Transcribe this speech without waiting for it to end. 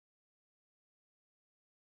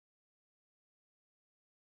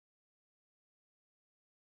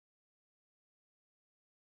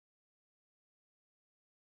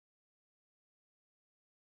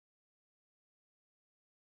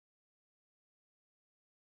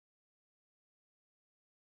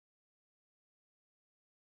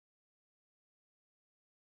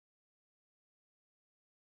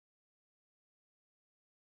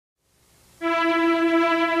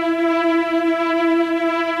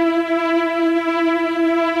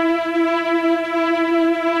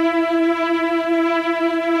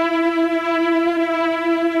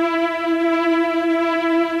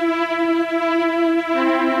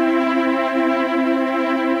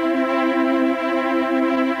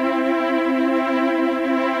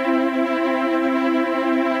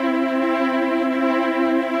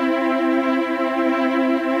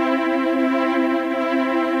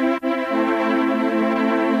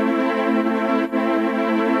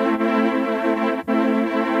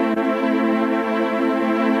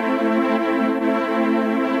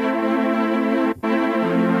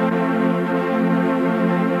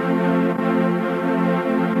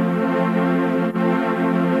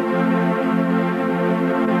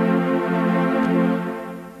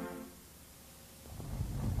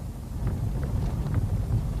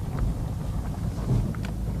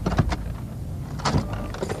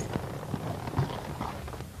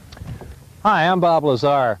Hi, I'm Bob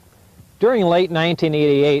Lazar. During late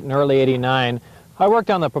 1988 and early '89, I worked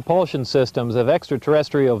on the propulsion systems of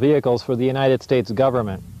extraterrestrial vehicles for the United States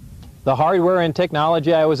government. The hardware and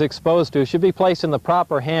technology I was exposed to should be placed in the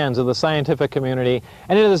proper hands of the scientific community,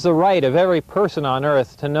 and it is the right of every person on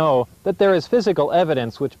Earth to know that there is physical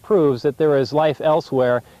evidence which proves that there is life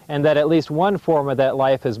elsewhere and that at least one form of that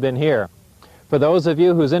life has been here. For those of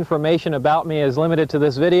you whose information about me is limited to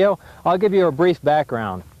this video, I'll give you a brief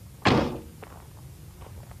background.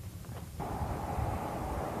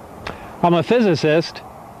 I'm a physicist.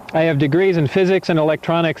 I have degrees in physics and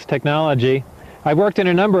electronics technology. I've worked in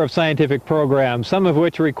a number of scientific programs, some of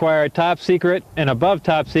which require top secret and above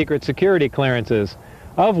top secret security clearances,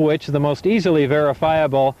 of which the most easily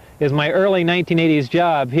verifiable is my early 1980s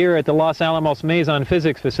job here at the Los Alamos Mason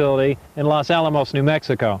Physics Facility in Los Alamos, New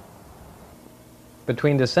Mexico.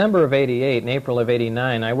 Between December of '88 and April of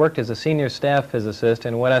 '89, I worked as a senior staff physicist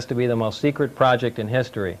in what has to be the most secret project in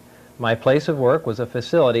history. My place of work was a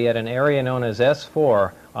facility at an area known as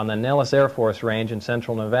S4 on the Nellis Air Force Range in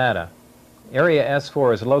central Nevada. Area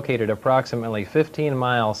S4 is located approximately 15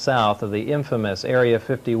 miles south of the infamous Area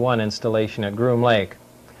 51 installation at Groom Lake,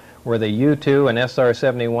 where the U-2 and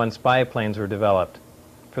SR-71 spy planes were developed.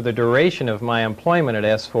 For the duration of my employment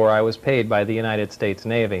at S4, I was paid by the United States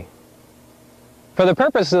Navy. For the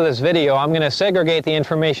purpose of this video, I'm going to segregate the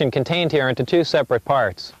information contained here into two separate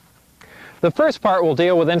parts. The first part will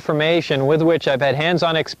deal with information with which I've had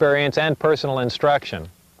hands-on experience and personal instruction.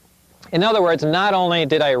 In other words, not only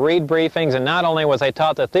did I read briefings and not only was I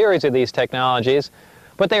taught the theories of these technologies,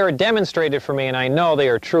 but they were demonstrated for me and I know they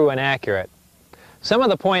are true and accurate. Some of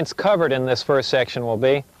the points covered in this first section will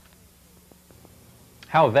be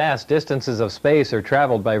how vast distances of space are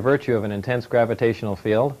traveled by virtue of an intense gravitational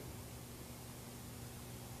field,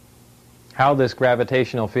 how this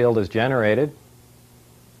gravitational field is generated,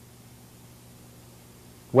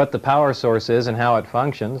 what the power source is and how it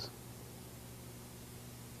functions,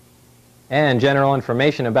 and general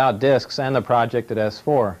information about disks and the project at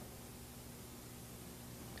S4.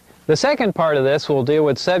 The second part of this will deal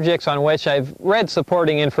with subjects on which I've read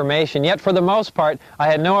supporting information, yet for the most part I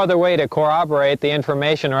had no other way to corroborate the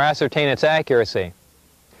information or ascertain its accuracy.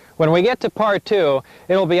 When we get to Part 2,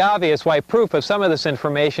 it'll be obvious why proof of some of this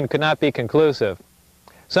information could not be conclusive.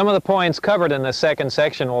 Some of the points covered in this second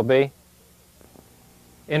section will be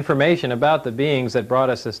information about the beings that brought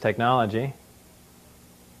us this technology,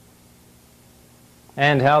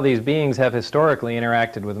 and how these beings have historically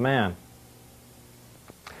interacted with man.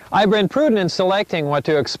 I've been prudent in selecting what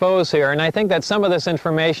to expose here, and I think that some of this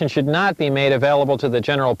information should not be made available to the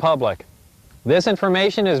general public. This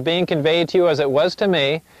information is being conveyed to you as it was to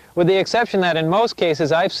me, with the exception that in most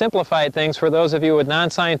cases I've simplified things for those of you with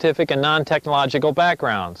non-scientific and non-technological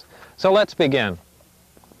backgrounds. So let's begin.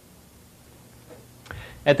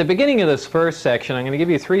 At the beginning of this first section, I'm going to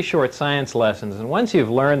give you 3 short science lessons, and once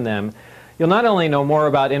you've learned them, you'll not only know more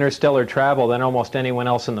about interstellar travel than almost anyone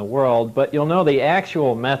else in the world, but you'll know the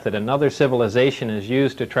actual method another civilization is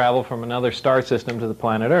used to travel from another star system to the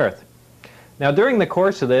planet Earth. Now, during the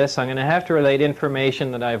course of this, I'm going to have to relate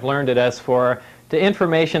information that I've learned at S4 to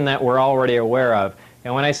information that we're already aware of.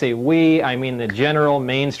 And when I say we, I mean the general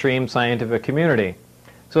mainstream scientific community.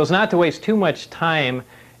 So as not to waste too much time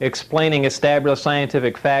explaining established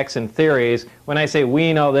scientific facts and theories, when I say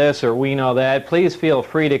we know this or we know that, please feel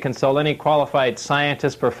free to consult any qualified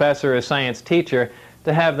scientist, professor, or science teacher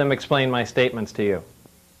to have them explain my statements to you.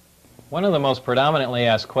 One of the most predominantly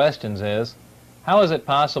asked questions is, how is it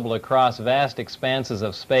possible to cross vast expanses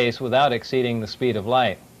of space without exceeding the speed of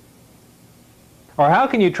light? Or how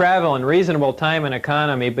can you travel in reasonable time and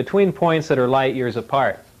economy between points that are light years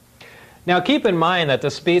apart? Now keep in mind that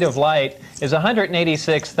the speed of light is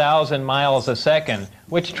 186,000 miles a second,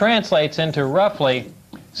 which translates into roughly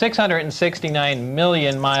 669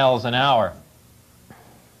 million miles an hour.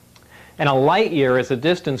 And a light year is the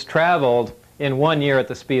distance traveled in 1 year at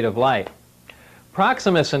the speed of light.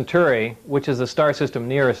 Proxima Centauri, which is the star system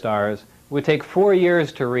nearest ours, would take 4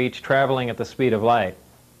 years to reach traveling at the speed of light.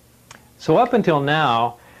 So up until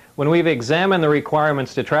now, when we've examined the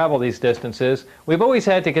requirements to travel these distances, we've always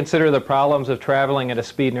had to consider the problems of traveling at a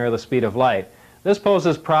speed near the speed of light. This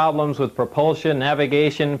poses problems with propulsion,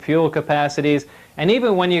 navigation, fuel capacities, and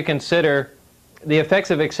even when you consider the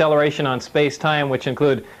effects of acceleration on space-time, which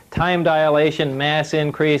include time dilation, mass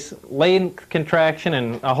increase, length contraction,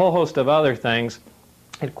 and a whole host of other things,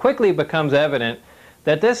 it quickly becomes evident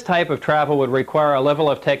that this type of travel would require a level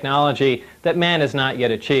of technology that man has not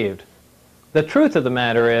yet achieved. The truth of the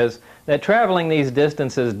matter is that traveling these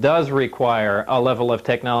distances does require a level of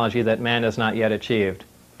technology that man has not yet achieved.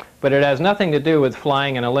 but it has nothing to do with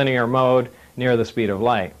flying in a linear mode near the speed of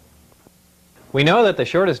light. We know that the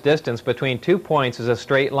shortest distance between 2 points is a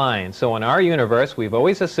straight line, so in our universe we've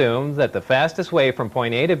always assumed that the fastest way from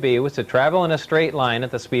point A to B was to travel in a straight line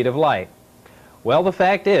at the speed of light. Well, the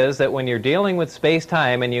fact is that when you're dealing with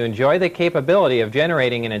space-time and you enjoy the capability of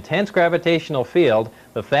generating an intense gravitational field,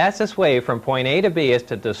 the fastest way from point A to B is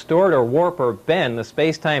to distort or warp or bend the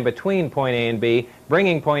space-time between point A and B,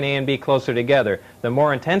 bringing point A and B closer together. The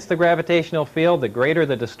more intense the gravitational field, the greater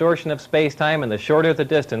the distortion of space-time and the shorter the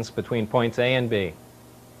distance between points A and B.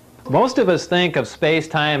 Most of us think of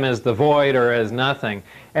space-time as the void or as nothing.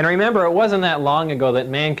 And remember, it wasn't that long ago that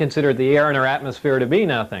man considered the air in our atmosphere to be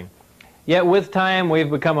nothing. Yet with time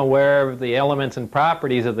we've become aware of the elements and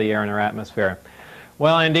properties of the air in our atmosphere.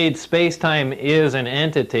 Well, indeed, space-time is an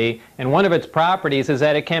entity, and one of its properties is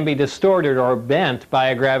that it can be distorted or bent by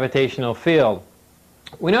a gravitational field.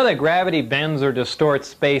 We know that gravity bends or distorts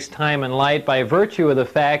space-time and light by virtue of the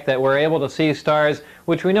fact that we're able to see stars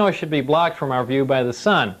which we know should be blocked from our view by the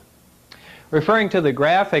sun. Referring to the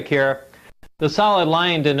graphic here, the solid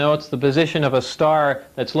line denotes the position of a star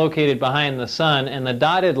that's located behind the sun, and the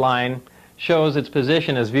dotted line shows its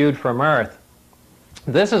position as viewed from Earth.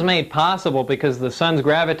 This is made possible because the sun's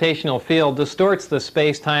gravitational field distorts the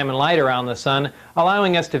space-time and light around the sun,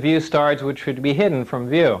 allowing us to view stars which should be hidden from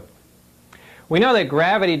view. We know that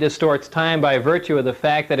gravity distorts time by virtue of the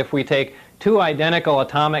fact that if we take two identical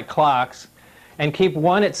atomic clocks and keep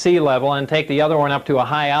one at sea level and take the other one up to a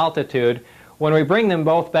high altitude, when we bring them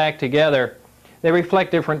both back together, they reflect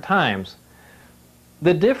different times.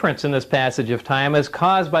 The difference in this passage of time is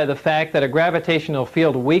caused by the fact that a gravitational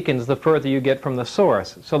field weakens the further you get from the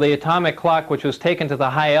source. So the atomic clock which was taken to the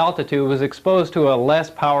high altitude was exposed to a less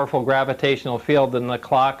powerful gravitational field than the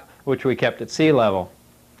clock which we kept at sea level.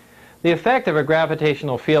 The effect of a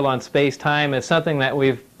gravitational field on space-time is something that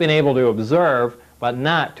we've been able to observe, but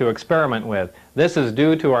not to experiment with. This is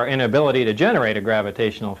due to our inability to generate a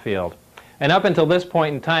gravitational field. And up until this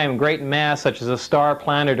point in time, great mass such as a star,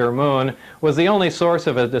 planet, or moon was the only source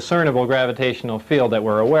of a discernible gravitational field that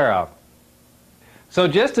we're aware of. So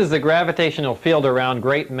just as the gravitational field around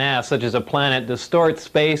great mass such as a planet distorts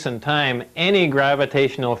space and time, any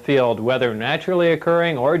gravitational field, whether naturally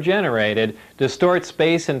occurring or generated, distorts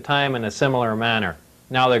space and time in a similar manner.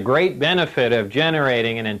 Now, the great benefit of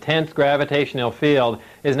generating an intense gravitational field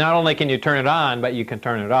is not only can you turn it on, but you can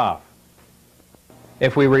turn it off.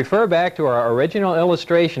 If we refer back to our original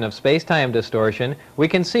illustration of space-time distortion, we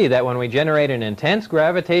can see that when we generate an intense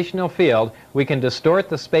gravitational field, we can distort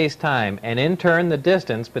the space-time and in turn the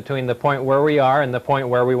distance between the point where we are and the point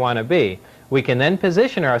where we want to be. We can then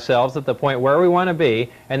position ourselves at the point where we want to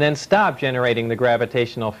be and then stop generating the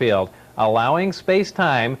gravitational field, allowing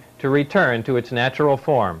space-time to return to its natural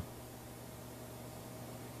form.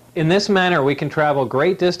 In this manner, we can travel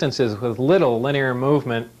great distances with little linear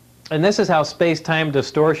movement. And this is how space-time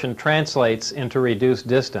distortion translates into reduced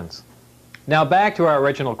distance. Now back to our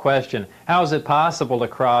original question, how is it possible to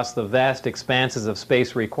cross the vast expanses of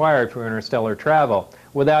space required for interstellar travel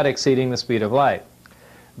without exceeding the speed of light?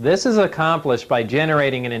 This is accomplished by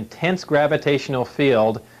generating an intense gravitational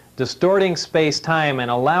field, distorting space-time and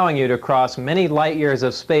allowing you to cross many light years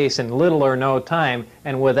of space in little or no time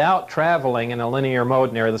and without traveling in a linear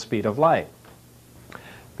mode near the speed of light.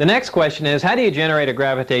 The next question is, how do you generate a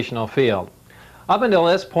gravitational field? Up until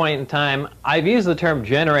this point in time, I've used the term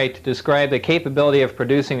generate to describe the capability of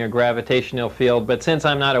producing a gravitational field, but since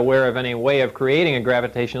I'm not aware of any way of creating a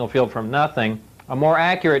gravitational field from nothing, a more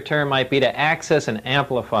accurate term might be to access and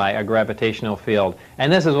amplify a gravitational field.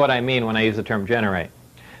 And this is what I mean when I use the term generate.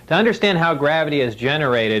 To understand how gravity is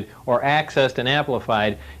generated or accessed and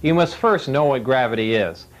amplified, you must first know what gravity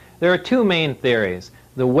is. There are two main theories.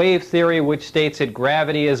 The wave theory, which states that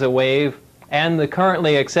gravity is a wave, and the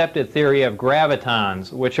currently accepted theory of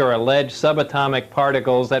gravitons, which are alleged subatomic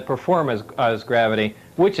particles that perform as gravity,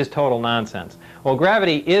 which is total nonsense. Well,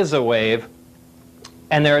 gravity is a wave,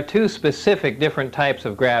 and there are two specific different types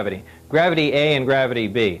of gravity, gravity A and gravity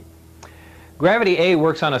B. Gravity A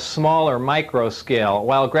works on a small or micro scale,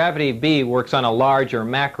 while gravity B works on a large or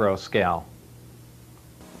macro scale.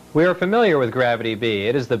 We are familiar with gravity B.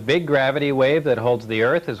 It is the big gravity wave that holds the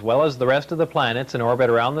Earth as well as the rest of the planets in orbit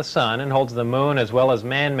around the Sun and holds the Moon as well as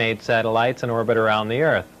man-made satellites in orbit around the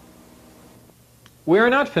Earth. We are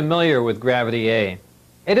not familiar with gravity A.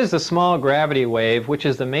 It is the small gravity wave which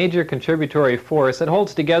is the major contributory force that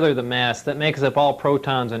holds together the mass that makes up all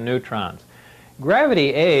protons and neutrons. Gravity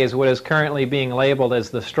A is what is currently being labeled as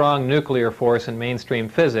the strong nuclear force in mainstream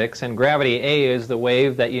physics, and gravity A is the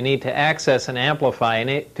wave that you need to access and amplify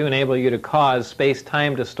to enable you to cause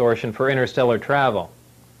space-time distortion for interstellar travel.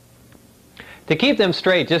 To keep them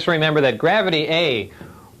straight, just remember that gravity A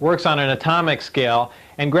works on an atomic scale,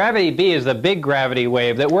 and gravity B is the big gravity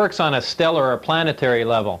wave that works on a stellar or planetary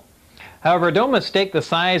level. However, don't mistake the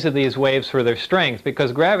size of these waves for their strength,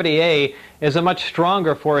 because gravity A is a much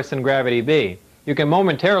stronger force than gravity B. You can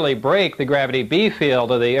momentarily break the gravity B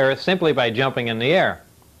field of the Earth simply by jumping in the air.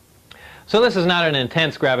 So this is not an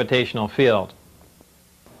intense gravitational field.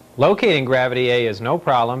 Locating gravity A is no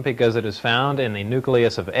problem because it is found in the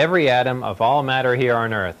nucleus of every atom of all matter here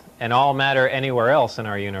on Earth, and all matter anywhere else in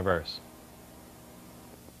our universe.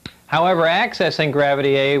 However, accessing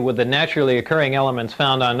gravity A with the naturally occurring elements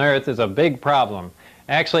found on Earth is a big problem.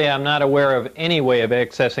 Actually, I'm not aware of any way of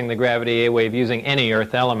accessing the gravity A wave using any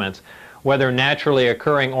Earth elements, whether naturally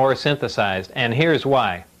occurring or synthesized, and here's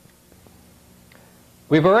why.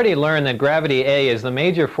 We've already learned that gravity A is the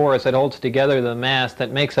major force that holds together the mass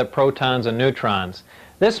that makes up protons and neutrons.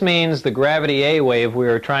 This means the gravity A wave we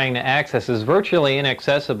are trying to access is virtually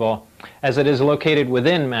inaccessible, as it is located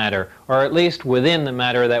within matter, or at least within the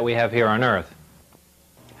matter that we have here on Earth.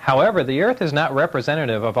 However, the Earth is not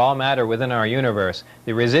representative of all matter within our universe.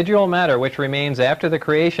 The residual matter which remains after the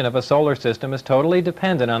creation of a solar system is totally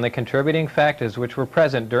dependent on the contributing factors which were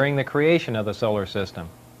present during the creation of the solar system.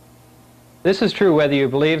 This is true whether you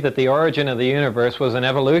believe that the origin of the universe was an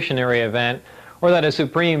evolutionary event or that a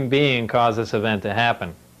supreme being caused this event to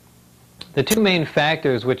happen. The two main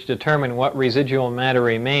factors which determine what residual matter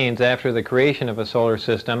remains after the creation of a solar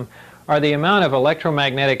system are the amount of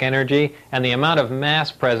electromagnetic energy and the amount of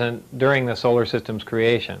mass present during the solar system's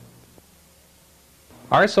creation.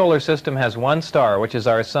 Our solar system has one star, which is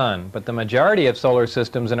our Sun, but the majority of solar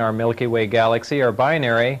systems in our Milky Way galaxy are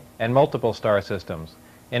binary and multiple star systems.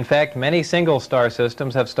 In fact, many single star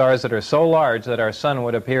systems have stars that are so large that our Sun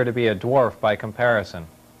would appear to be a dwarf by comparison.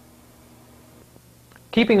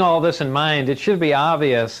 Keeping all this in mind, it should be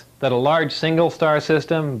obvious that a large single star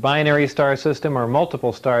system, binary star system, or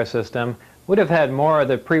multiple star system would have had more of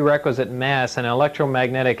the prerequisite mass and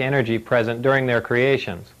electromagnetic energy present during their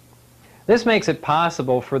creations. This makes it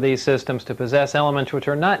possible for these systems to possess elements which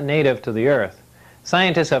are not native to the Earth.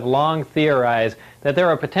 Scientists have long theorized that there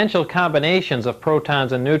are potential combinations of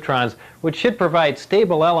protons and neutrons which should provide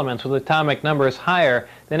stable elements with atomic numbers higher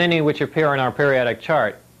than any which appear in our periodic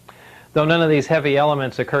chart, though none of these heavy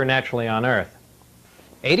elements occur naturally on Earth.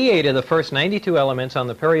 88 of the first 92 elements on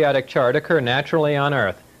the periodic chart occur naturally on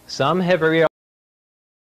Earth. Some heavier